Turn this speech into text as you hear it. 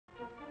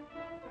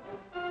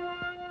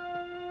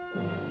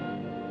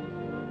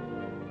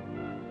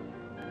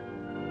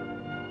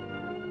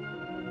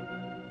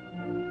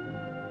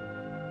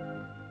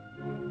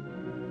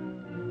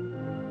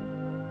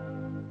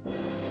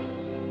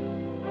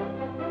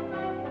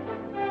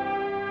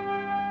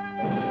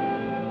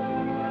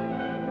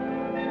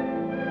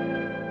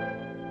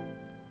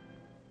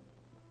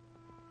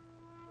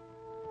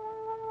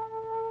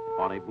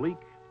On a bleak,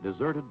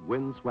 deserted,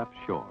 windswept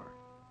shore,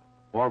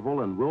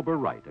 Orville and Wilbur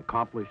Wright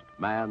accomplished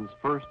man's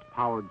first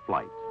powered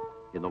flight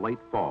in the late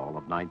fall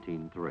of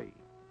 1903.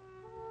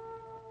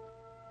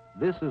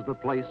 This is the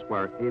place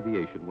where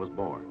aviation was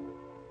born,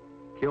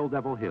 Kill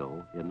Devil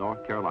Hill in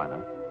North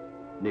Carolina,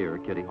 near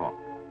Kitty Hawk.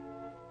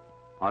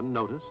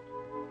 Unnoticed,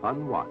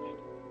 unwatched,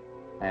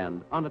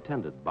 and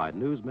unattended by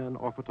newsmen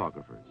or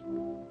photographers,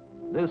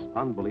 this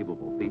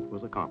unbelievable feat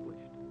was accomplished.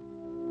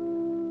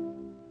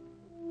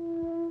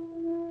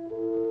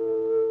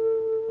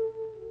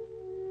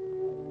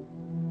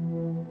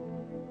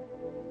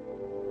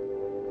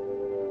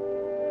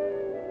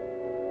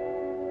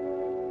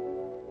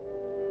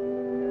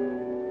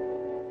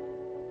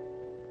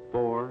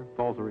 Four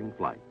faltering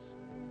flights,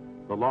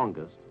 the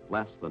longest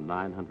less than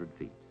 900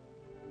 feet.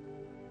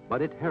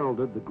 But it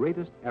heralded the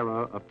greatest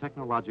era of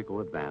technological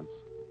advance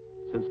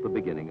since the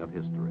beginning of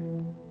history.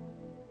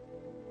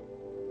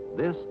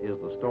 This is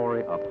the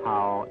story of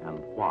how and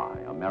why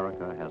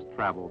America has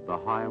traveled the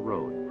high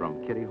road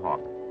from Kitty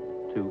Hawk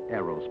to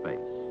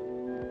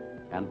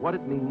aerospace, and what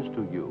it means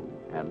to you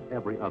and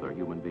every other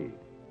human being,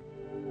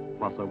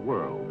 plus a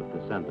world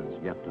of descendants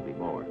yet to be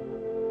born.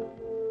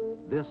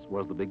 This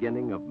was the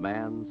beginning of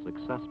man's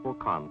successful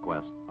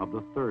conquest of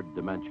the third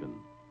dimension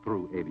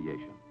through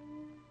aviation.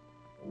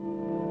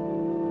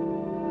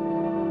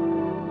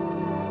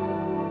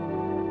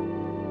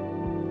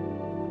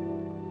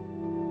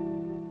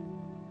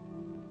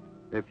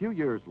 A few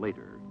years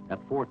later, at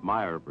Fort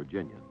Myer,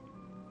 Virginia,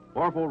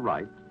 Orville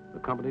Wright,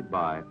 accompanied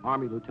by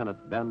Army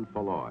Lieutenant Ben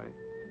FOULOIS,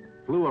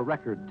 flew a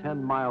record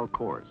 10-mile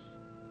course,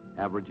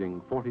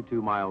 averaging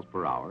 42 miles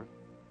per hour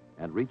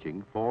and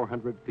reaching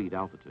 400 feet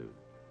altitude.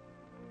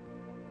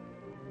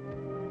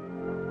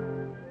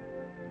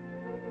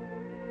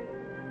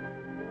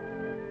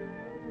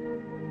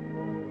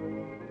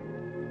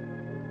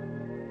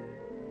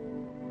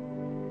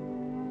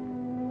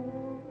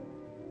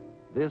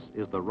 This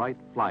is the Wright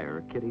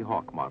Flyer Kitty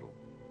Hawk model,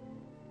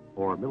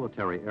 or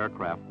military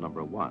aircraft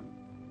number 1.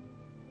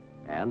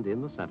 And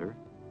in the center,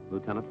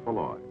 Lieutenant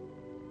FOULOIS,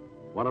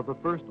 one of the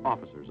first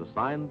officers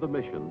assigned the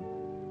mission,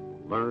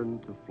 learn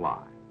to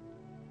fly.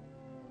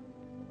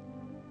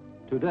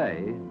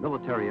 Today,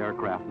 military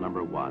aircraft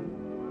number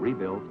 1,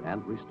 rebuilt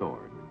and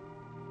restored,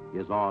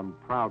 is on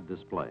proud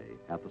display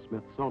at the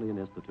Smithsonian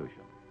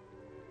Institution.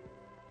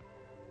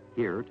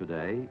 Here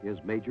today is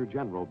Major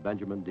General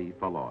Benjamin D.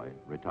 FOULOIS,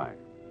 retired.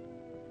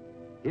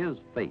 His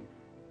faith,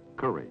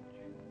 courage,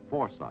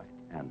 foresight,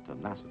 and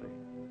tenacity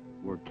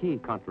were key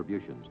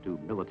contributions to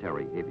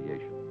military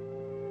aviation.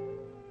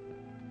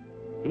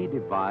 He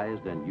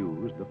devised and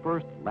used the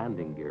first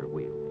landing gear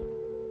wheels,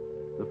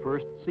 the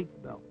first seat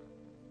belt,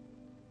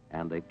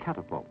 and a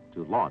catapult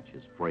to launch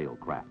his frail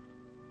craft.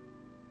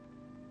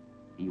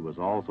 He was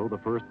also the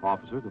first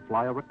officer to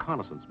fly a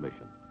reconnaissance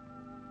mission,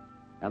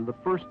 and the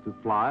first to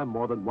fly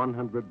more than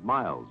 100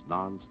 miles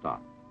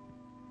non-stop.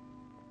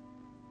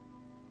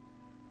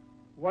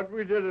 What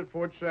we did at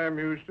Fort Sam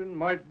Houston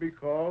might be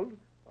called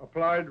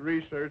applied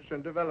research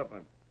and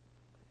development.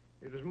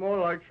 It is more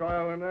like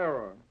trial and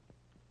error.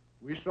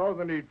 We saw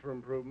the need for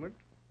improvement,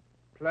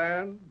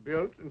 planned,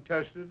 built, and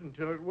tested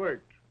until it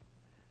worked.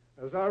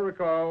 As I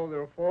recall, there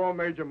were 4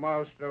 major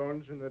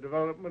milestones in the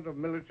development of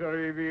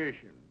military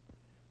aviation.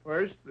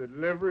 First, the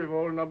delivery of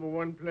old number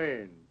 1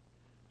 plane.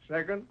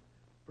 Second,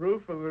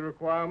 proof of the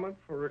requirement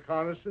for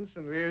reconnaissance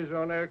and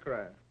liaison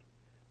aircraft.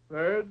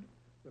 Third,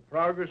 the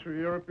progress of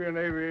European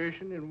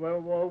aviation in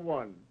World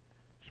War I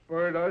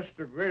spurred us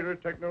to greater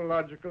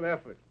technological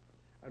effort.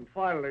 And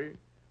finally,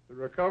 the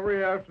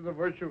recovery after the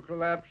virtual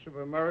collapse of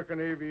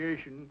American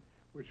aviation,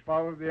 which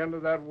followed the end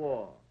of that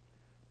war.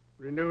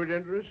 Renewed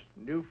interest,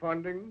 new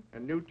funding,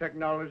 and new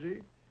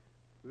technology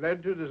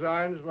led to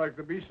designs like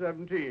the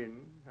B-17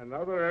 and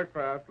other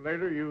aircraft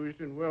later used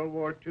in World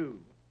War II.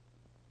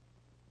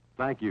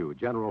 Thank you,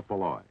 General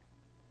FOULOIS.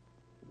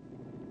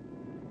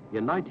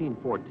 In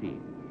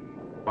 1914,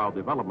 while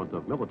development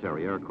of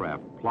military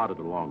aircraft plodded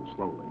along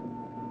slowly,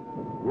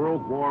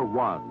 World War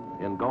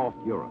I engulfed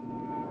Europe.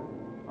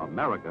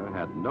 America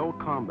had no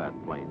combat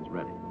planes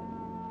ready.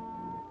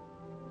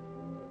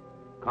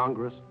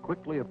 Congress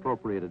quickly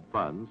appropriated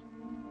funds,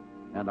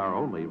 and our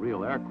only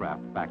real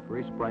aircraft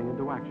factory sprang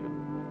into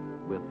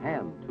action with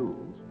hand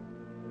tools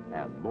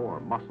and more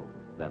muscle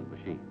than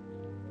machines.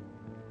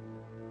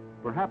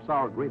 Perhaps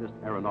our greatest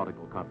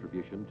aeronautical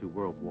contribution to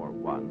World War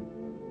I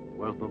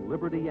was the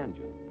Liberty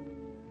engine.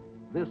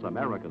 This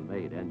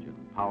American-made engine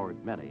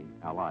powered many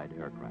Allied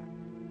aircraft.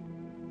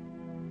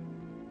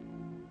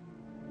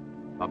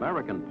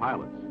 American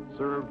pilots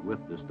served with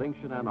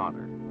distinction and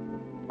honor,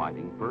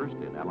 fighting first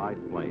in Allied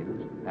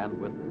planes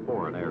and with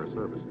foreign air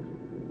services.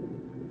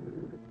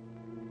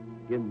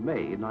 In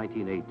May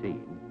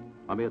 1918,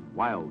 amid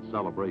wild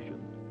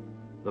celebrations,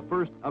 the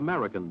first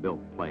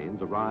American-built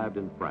planes arrived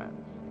in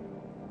France.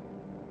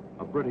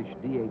 A British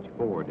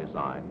DH-4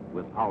 design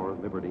with our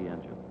Liberty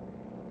engine.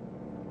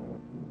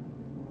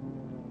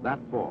 That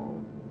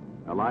fall,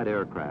 Allied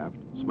aircraft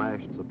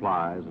smashed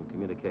supplies and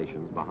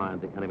communications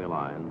behind the enemy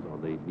lines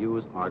on the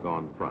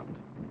Meuse-Argonne front.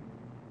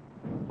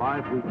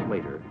 5 weeks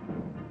later,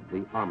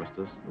 the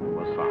armistice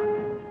was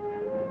signed.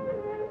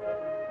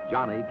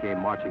 Johnny came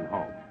marching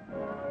home.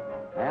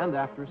 And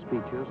after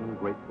speeches and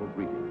grateful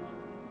greetings,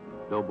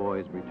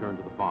 doughboys returned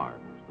to the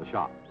farms, the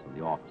shops, and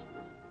the offices.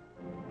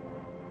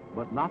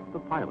 But not the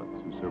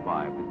pilots who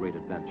survived the great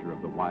adventure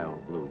of the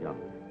wild blue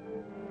yonder,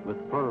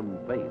 with firm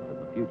faith in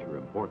the future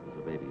importance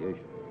of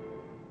aviation.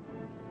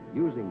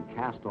 Using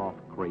cast-off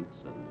crates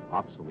and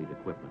obsolete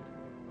equipment,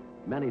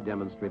 many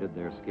demonstrated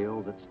their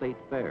skills at state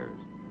fairs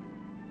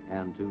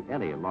and to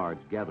any large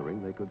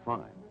gathering they could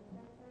find.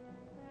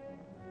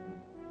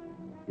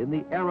 In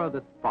the era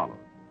that followed,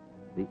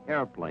 the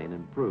airplane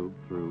improved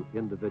through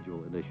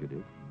individual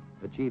initiative,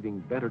 achieving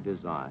better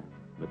design,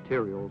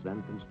 materials,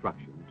 and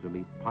construction to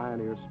meet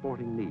pioneer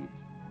sporting needs,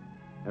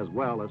 as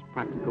well as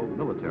practical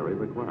military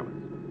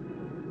requirements.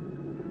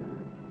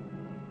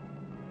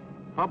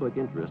 Public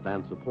interest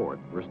and support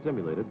were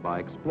stimulated by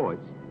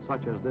exploits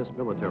such as this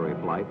military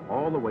flight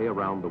all the way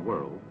around the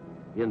world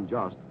in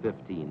just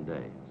 15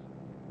 days.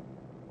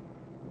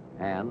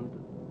 And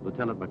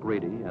Lieutenant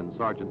McReady and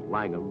Sergeant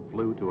Langham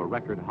flew to a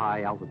record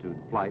high altitude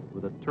flight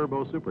with a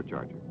turbo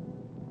supercharger.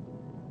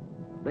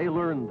 They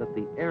learned that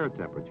the air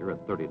temperature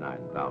at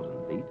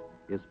 39,000 feet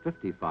is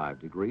 55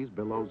 degrees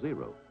below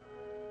zero.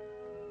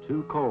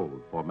 Too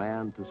cold for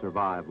man to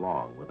survive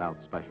long without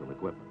special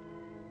equipment.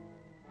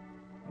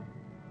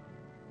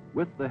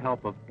 With the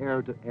help of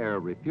air-to-air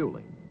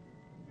refueling,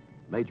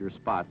 Major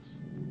Spotts,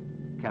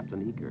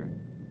 Captain Eaker,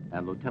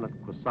 and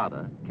Lieutenant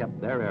Quesada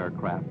kept their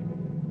aircraft,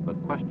 the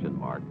question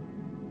mark,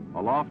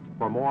 aloft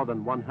for more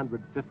than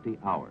 150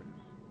 hours.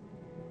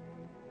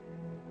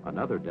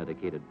 Another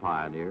dedicated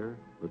pioneer,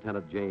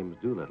 Lieutenant James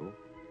Doolittle,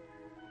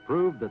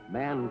 proved that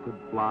man could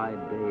fly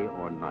day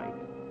or night,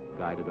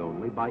 guided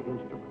only by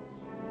instruments.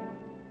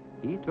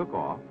 He took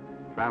off,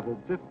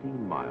 traveled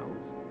 15 miles,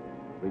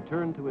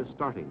 returned to his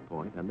starting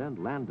point, and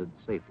then landed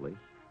safely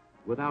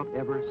without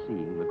ever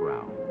seeing the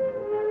ground.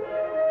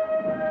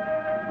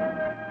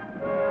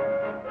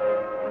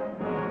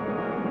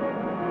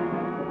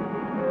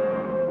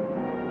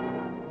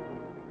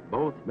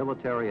 Both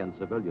military and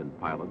civilian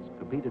pilots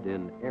competed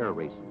in air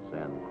races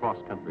and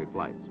cross-country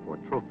flights for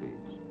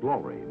trophies,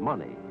 glory,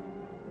 money,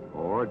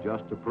 or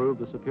just to prove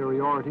the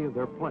superiority of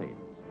their planes.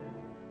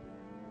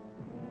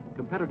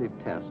 Competitive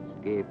tests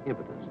gave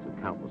impetus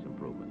to countless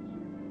improvements.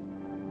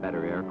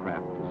 Better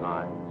aircraft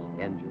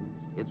designs,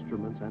 engines,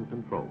 instruments, and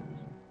controls,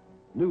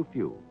 new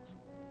fuels,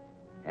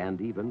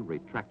 and even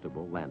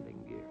retractable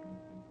landing gear.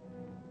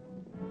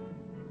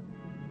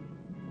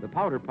 The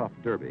Powder Puff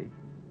Derby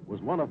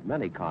was one of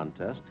many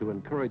contests to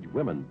encourage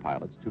women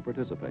pilots to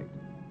participate.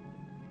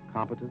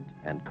 Competent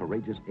and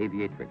courageous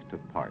aviatrix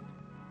took part,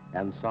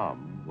 and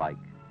some, like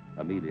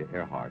Amelia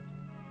Earhart,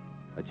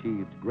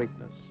 achieved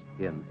greatness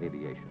in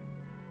aviation.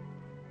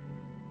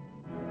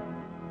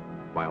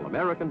 While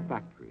American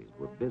factories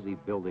were busy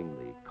building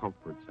the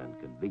comforts and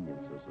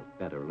conveniences of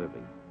better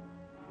living,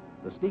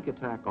 the sneak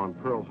attack on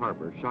Pearl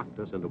Harbor shocked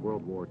us into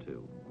World War II.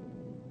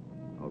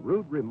 A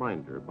rude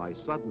reminder by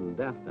sudden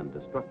death and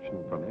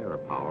destruction from air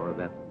power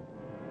that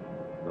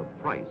the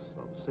price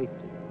of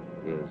safety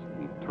is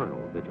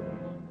eternal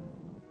vigilance.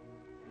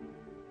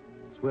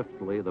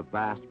 Swiftly, the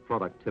vast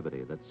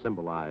productivity that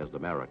symbolized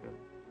America,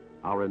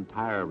 our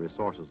entire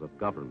resources of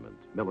government,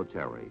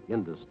 military,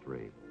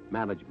 industry,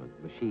 management,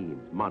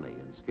 machines, money,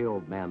 and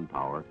skilled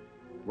manpower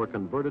were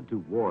converted to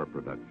war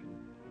production.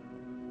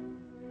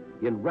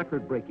 In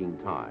record-breaking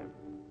time,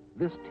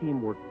 this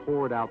teamwork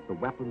poured out the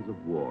weapons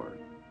of war,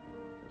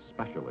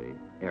 especially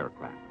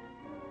aircraft.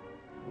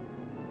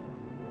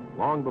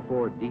 Long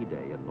before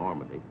D-Day in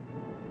Normandy,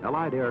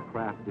 Allied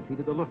aircraft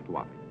defeated the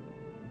Luftwaffe,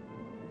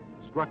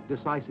 struck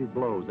decisive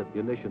blows at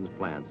munitions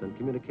plants and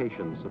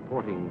communications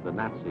supporting the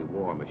Nazi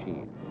war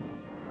machine,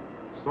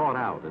 sought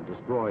out and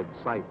destroyed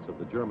sites of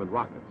the German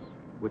rockets,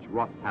 which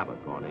wrought havoc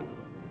on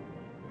England.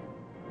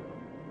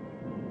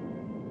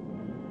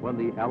 When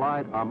the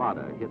Allied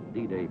Armada hit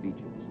D-Day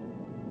beaches,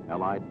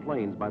 Allied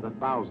planes by the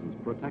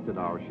thousands protected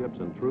our ships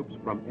and troops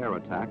from air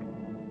attack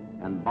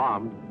and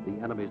bombed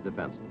the enemy's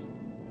defenses.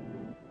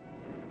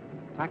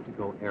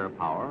 Tactical air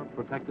power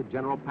protected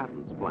General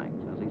Patton's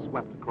flanks as he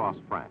swept across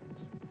France.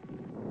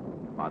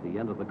 By the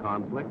end of the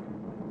conflict,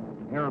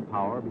 air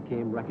power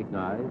became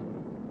recognized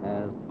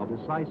as a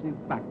decisive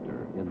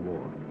factor in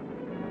war.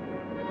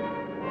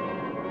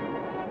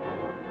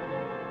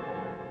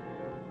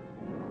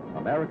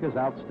 America's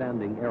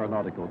outstanding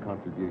aeronautical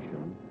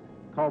contribution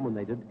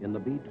culminated in the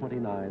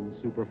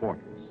B-29 Super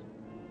Fortress,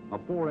 a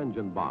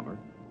four-engine bomber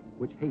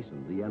which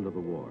hastened the end of the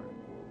war.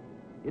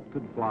 It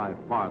could fly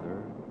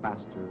farther,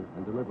 faster,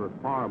 and deliver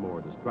far more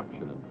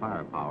destruction and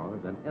firepower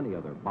than any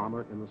other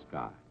bomber in the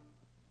sky.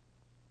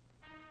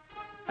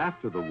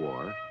 After the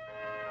war,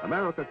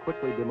 America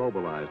quickly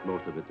demobilized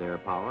most of its air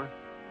power,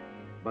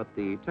 but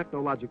the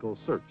technological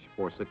search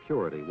for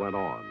security went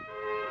on.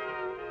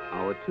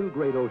 Our two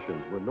great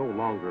oceans were no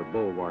longer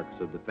bulwarks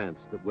of defense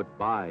that would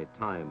buy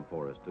time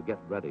for us to get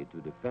ready to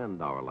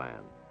defend our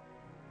land.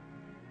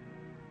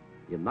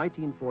 In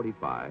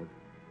 1945,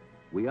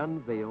 we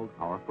unveiled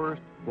our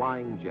first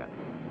flying jet,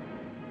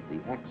 the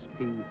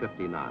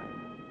XP-59,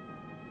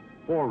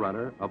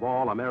 forerunner of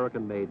all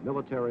American-made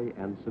military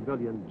and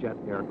civilian jet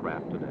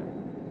aircraft today.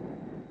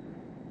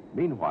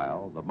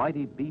 Meanwhile, the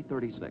mighty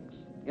B-36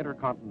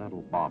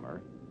 intercontinental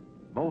bomber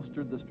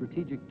bolstered the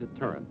strategic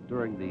deterrent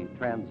during the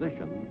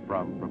transition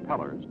from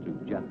propellers to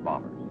jet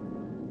bombers.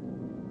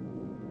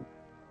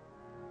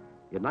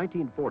 In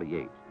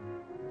 1948,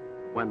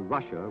 when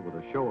Russia, with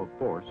a show of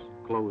force,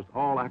 closed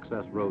all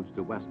access roads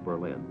to West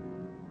Berlin,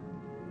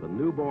 the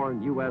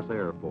newborn U.S.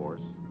 Air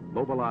Force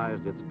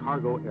mobilized its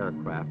cargo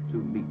aircraft to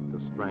meet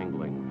the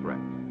strangling threat.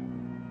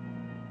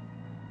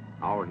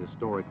 Our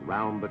historic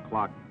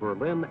round-the-clock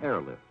Berlin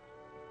airlift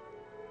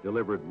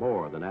delivered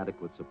more than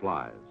adequate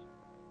supplies,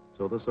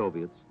 so the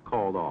Soviets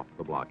called off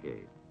the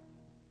blockade.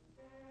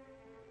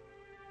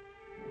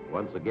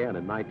 Once again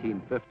in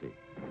 1950,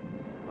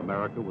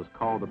 America was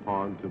called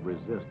upon to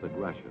resist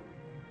aggression.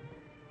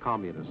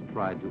 Communists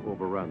tried to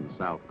overrun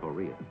South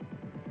Korea.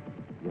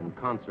 In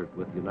concert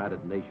with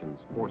United Nations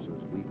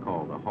forces, we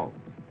called a halt.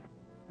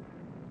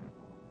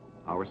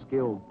 Our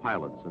skilled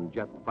pilots and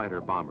jet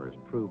fighter bombers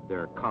proved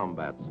their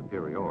combat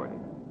superiority.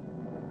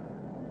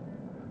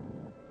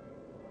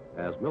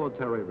 As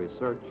military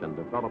research and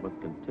development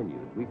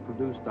continued, we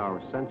produced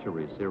our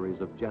Century series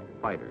of jet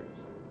fighters.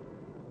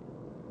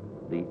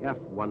 The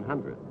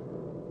F-100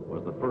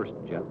 was the first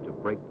jet to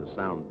break the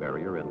sound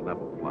barrier in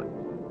level flight.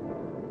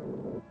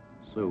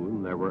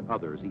 Soon, there were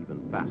others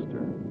even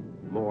faster,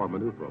 more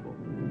maneuverable,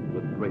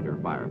 with greater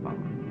firepower.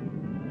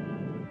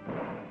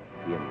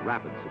 In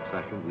rapid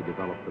succession, we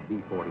developed the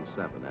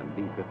B-47 and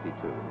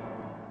B-52,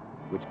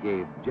 which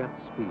gave jet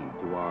speed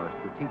to our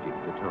strategic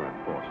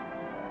deterrent forces.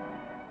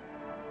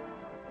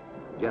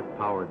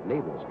 Jet-powered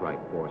naval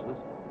strike forces,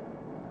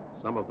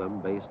 some of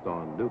them based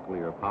on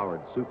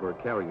nuclear-powered super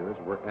carriers,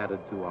 were added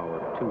to our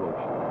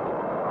two-ocean fleet.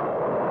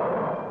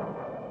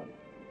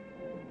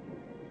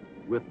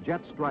 With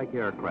jet strike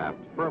aircraft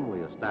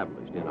firmly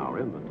established in our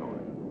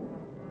inventory,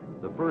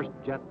 the first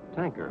jet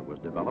tanker was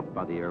developed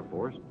by the Air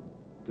Force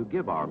to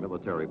give our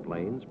military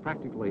planes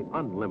practically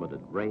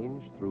unlimited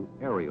range through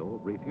aerial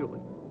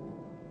refueling.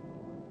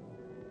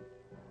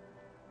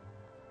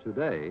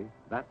 Today,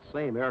 that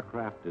same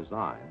aircraft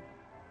design,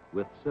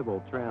 with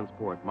civil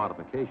transport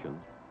modifications,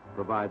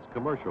 provides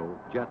commercial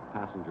jet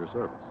passenger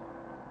service.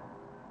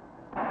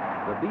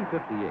 The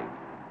B-58,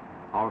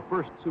 our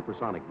first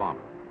supersonic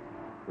bomber,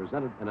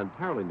 presented an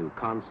entirely new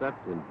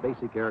concept in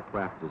basic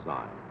aircraft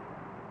design.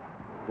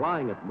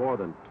 Flying at more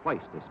than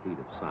twice the speed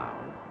of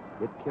sound,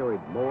 it carried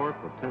more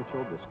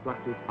potential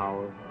destructive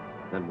power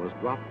than was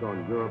dropped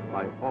on Europe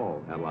by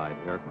all Allied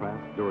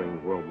aircraft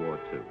during World War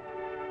II.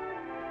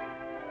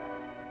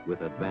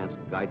 With advanced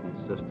guidance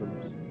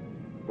systems,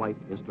 flight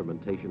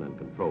instrumentation and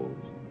controls,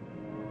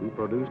 we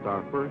produced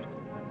our first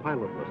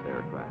pilotless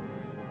aircraft,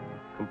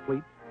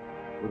 complete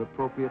with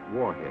appropriate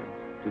warheads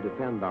to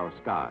defend our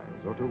skies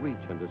or to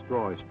reach and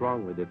destroy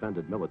strongly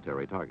defended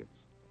military targets.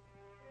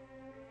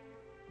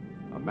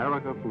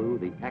 America flew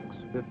the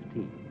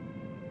X-15,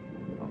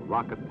 a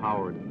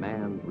rocket-powered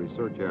manned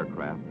research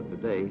aircraft that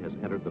today has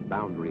entered the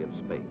boundary of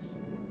space,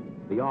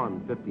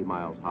 beyond 50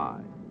 miles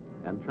high,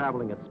 and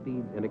traveling at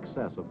speeds in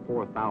excess of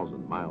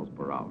 4,000 miles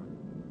per hour.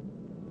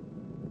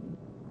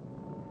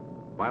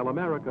 While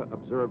America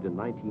observed in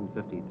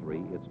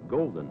 1953 its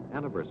golden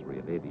anniversary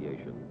of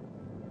aviation,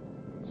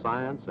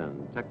 science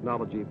and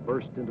technology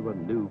burst into a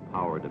new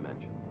power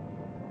dimension,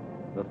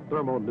 the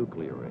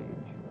thermonuclear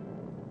age,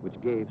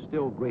 which gave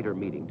still greater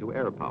meaning to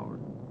air power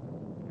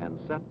and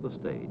set the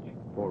stage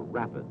for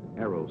rapid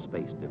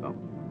aerospace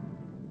development.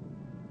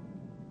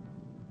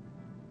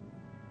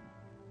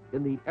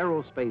 In the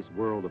aerospace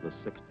world of the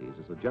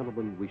 60s is a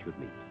gentleman we should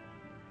meet.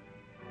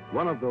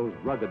 One of those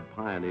rugged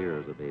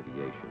pioneers of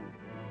aviation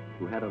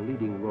who had a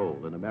leading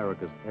role in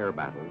America's air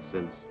battles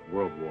since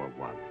World War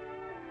I.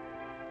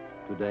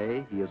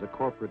 Today, he is a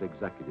corporate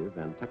executive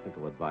and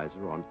technical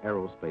advisor on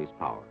aerospace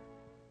power.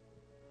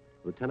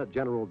 Lieutenant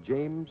General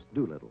James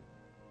Doolittle,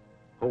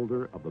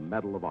 holder of the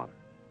Medal of Honor.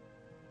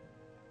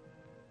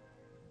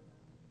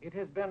 It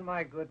has been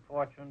my good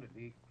fortune to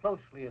be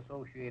closely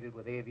associated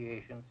with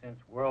aviation since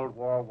World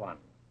War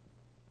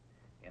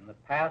I. In the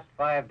past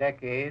 5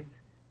 decades,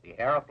 the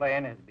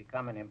airplane has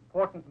become an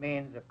important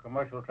means of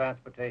commercial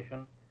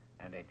transportation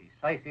and a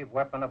decisive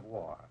weapon of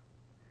war.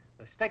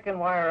 The stick and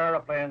wire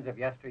airplanes of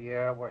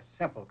yesteryear were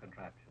simple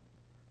contraptions.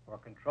 For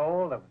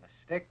control, there was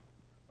a stick,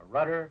 a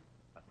rudder,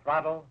 a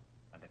throttle,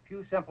 and a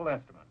few simple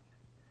instruments.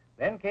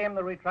 Then came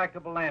the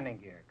retractable landing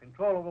gear,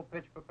 controllable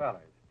pitch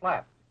propellers,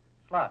 flaps,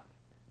 slots,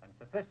 and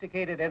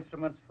sophisticated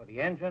instruments for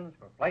the engines,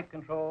 for flight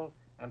control,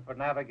 and for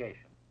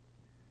navigation.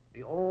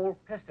 The old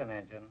piston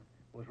engine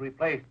was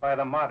replaced by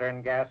the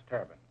modern gas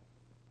turbine.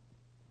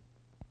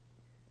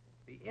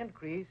 The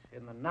increase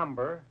in the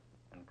number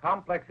and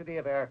complexity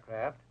of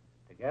aircraft,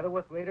 together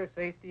with greater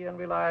safety and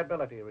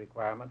reliability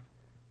requirements,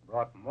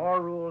 brought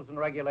more rules and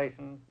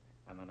regulations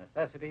and the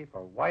necessity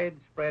for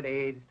widespread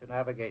aids to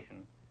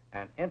navigation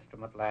and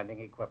instrument landing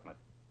equipment.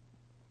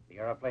 The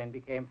airplane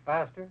became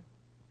faster,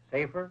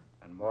 safer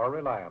and more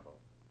reliable.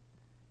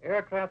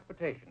 Air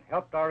transportation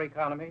helped our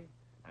economy,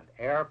 and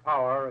air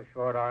power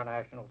assured our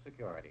national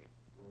security.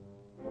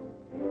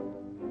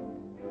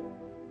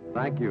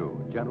 Thank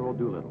you, General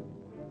Doolittle.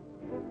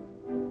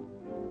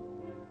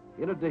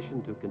 In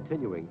addition to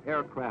continuing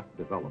aircraft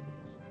developments,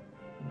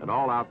 an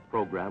all-out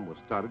program was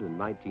started in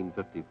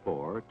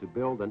 1954 to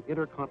build an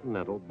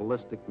intercontinental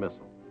ballistic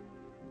missile.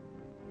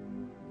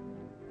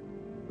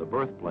 The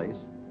birthplace,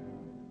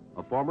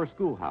 a former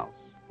schoolhouse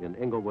in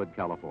Inglewood,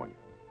 California.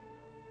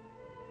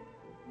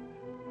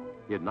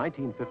 In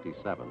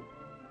 1957,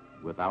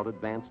 without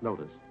advance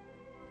notice,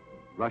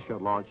 Russia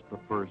launched the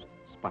first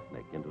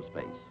Sputnik into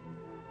space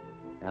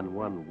and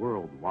won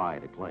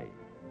worldwide acclaim.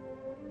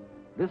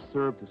 This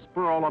served to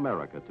spur all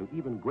America to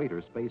even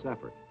greater space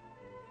effort.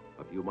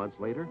 A few months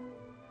later,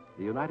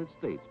 the United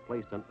States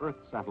placed an Earth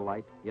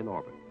satellite in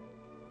orbit.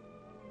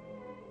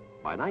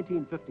 By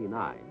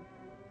 1959,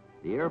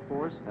 the Air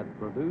Force had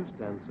produced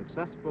and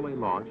successfully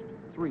launched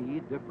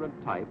 3 different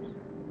types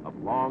of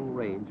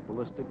long-range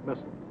ballistic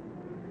missiles,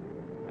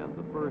 and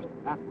the first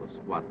Atlas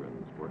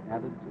squadrons were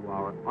added to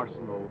our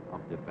arsenal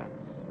of defense.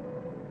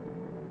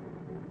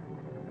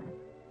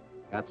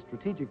 At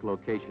strategic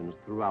locations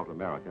throughout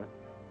America,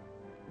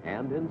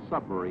 and in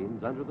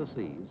submarines under the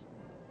seas,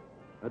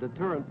 a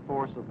deterrent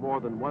force of more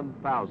than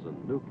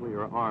 1,000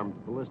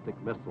 nuclear-armed ballistic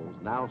missiles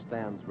now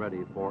stands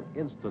ready for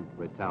instant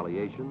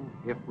retaliation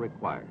if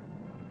required.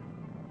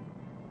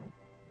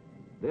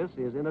 This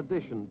is in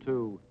addition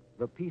to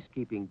the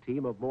peacekeeping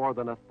team of more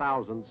than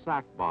 1,000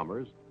 SAC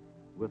bombers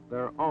with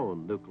their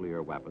own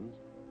nuclear weapons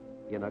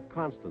in a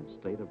constant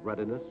state of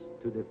readiness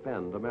to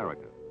defend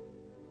America.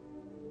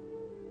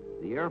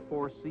 The Air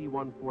Force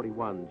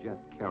C-141 jet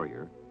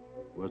carrier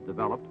was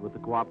developed with the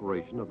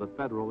cooperation of the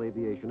Federal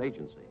Aviation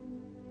Agency.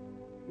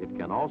 It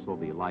can also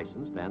be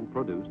licensed and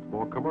produced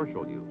for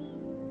commercial use.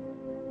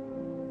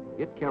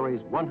 It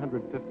carries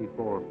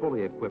 154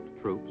 fully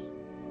equipped troops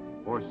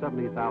or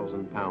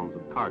 70,000 pounds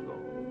of cargo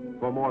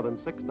for more than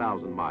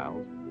 6,000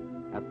 miles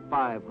at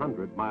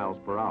 500 miles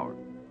per hour.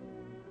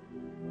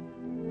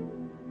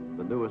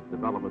 The newest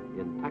development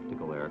in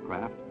tactical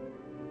aircraft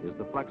is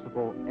the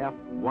flexible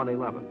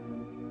F-111.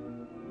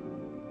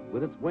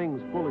 With its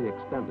wings fully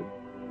extended,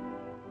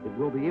 it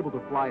will be able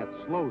to fly at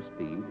slow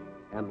speed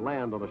and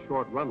land on a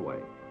short runway.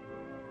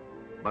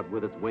 But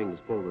with its wings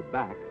folded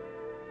back,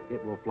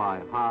 it will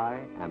fly high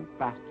and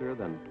faster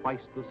than twice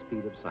the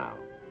speed of sound.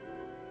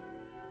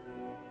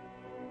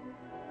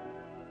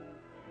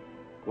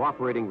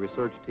 Cooperating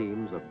research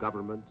teams of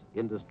government,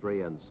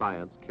 industry, and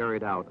science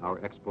carried out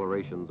our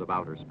explorations of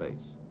outer space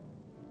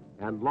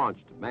and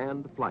launched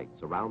manned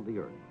flights around the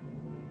Earth.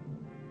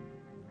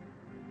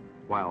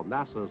 While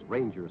NASA's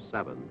Ranger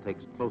 7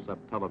 takes close-up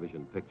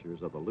television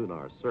pictures of the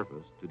lunar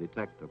surface to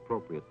detect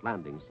appropriate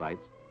landing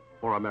sites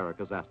for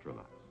America's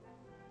astronauts.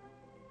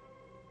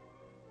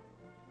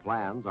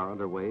 Plans are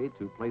underway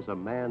to place a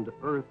manned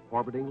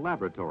Earth-orbiting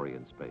laboratory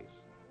in space.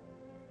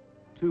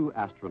 2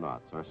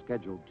 astronauts are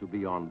scheduled to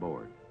be on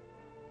board.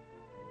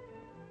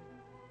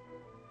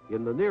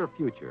 In the near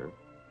future,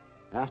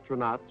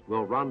 astronauts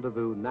will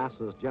rendezvous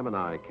NASA's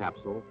Gemini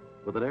capsule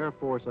with an Air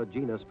Force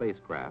Agena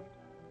spacecraft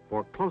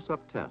for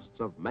close-up tests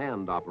of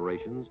manned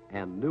operations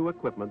and new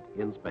equipment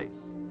in space.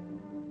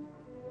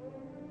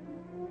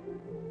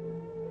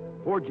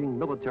 Forging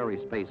military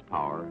space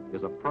power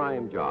is a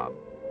prime job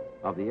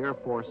of the Air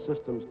Force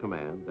Systems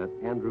Command at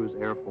Andrews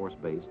Air Force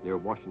Base near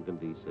Washington,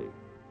 D.C.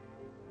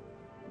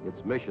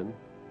 Its mission,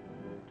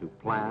 to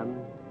plan,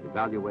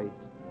 evaluate,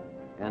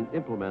 and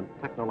implement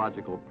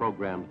technological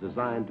programs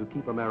designed to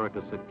keep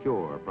America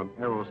secure from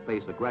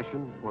aerospace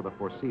aggression for the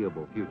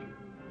foreseeable future.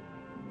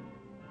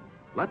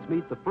 Let's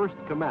meet the first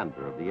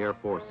commander of the Air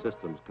Force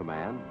Systems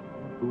Command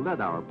who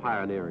led our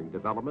pioneering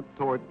development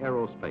toward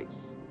aerospace,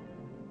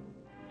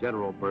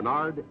 General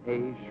Bernard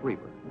A.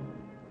 Schriever.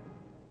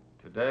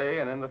 Today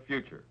and in the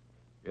future,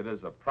 it is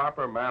a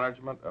proper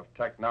management of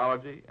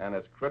technology and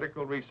its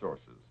critical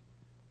resources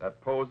that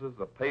poses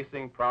the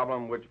pacing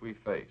problem which we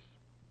face.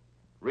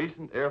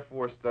 Recent Air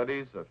Force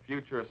studies of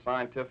future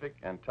scientific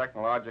and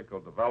technological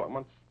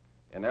developments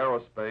in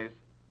aerospace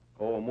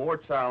hold more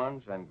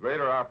challenge and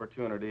greater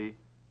opportunity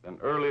than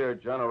earlier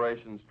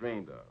generations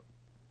dreamed of.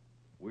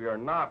 We are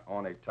not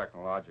on a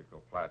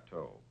technological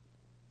plateau.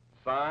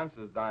 Science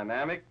is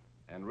dynamic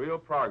and real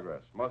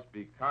progress must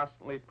be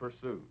constantly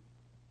pursued.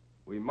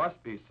 We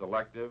must be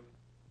selective,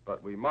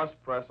 but we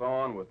must press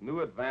on with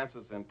new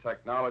advances in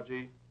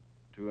technology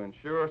to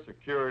ensure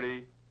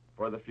security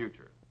for the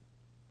future.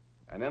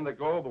 And in the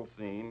global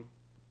scene,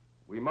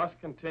 we must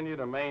continue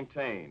to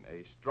maintain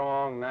a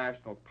strong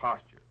national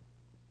posture.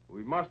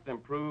 We must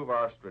improve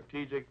our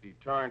strategic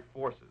deterrent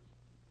forces,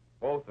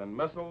 both in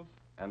missiles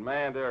and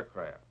manned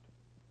aircraft.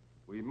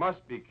 We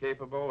must be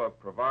capable of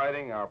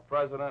providing our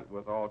president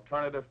with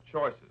alternative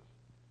choices,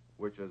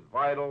 which is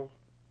vital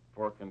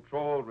for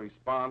controlled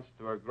response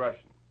to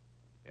aggression.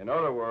 In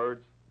other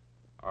words,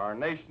 our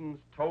nation's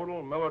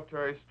total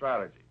military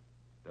strategy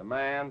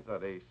demands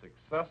that a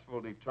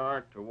successful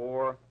deterrent to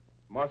war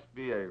must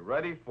be a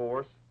ready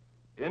force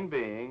in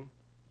being,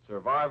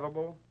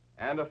 survivable,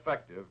 and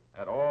effective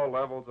at all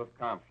levels of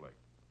conflict.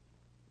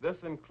 This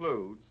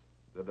includes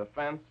the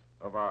defense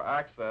of our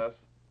access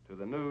to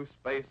the new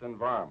space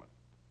environment.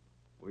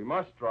 We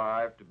must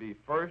strive to be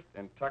first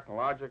in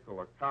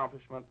technological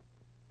accomplishment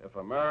if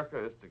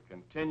America is to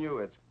continue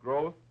its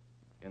growth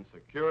in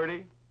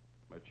security,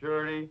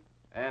 maturity,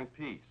 and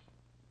peace.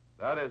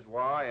 That is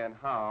why and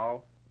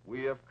how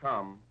we have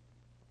come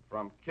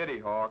from Kitty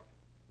Hawk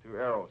to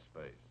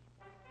aerospace.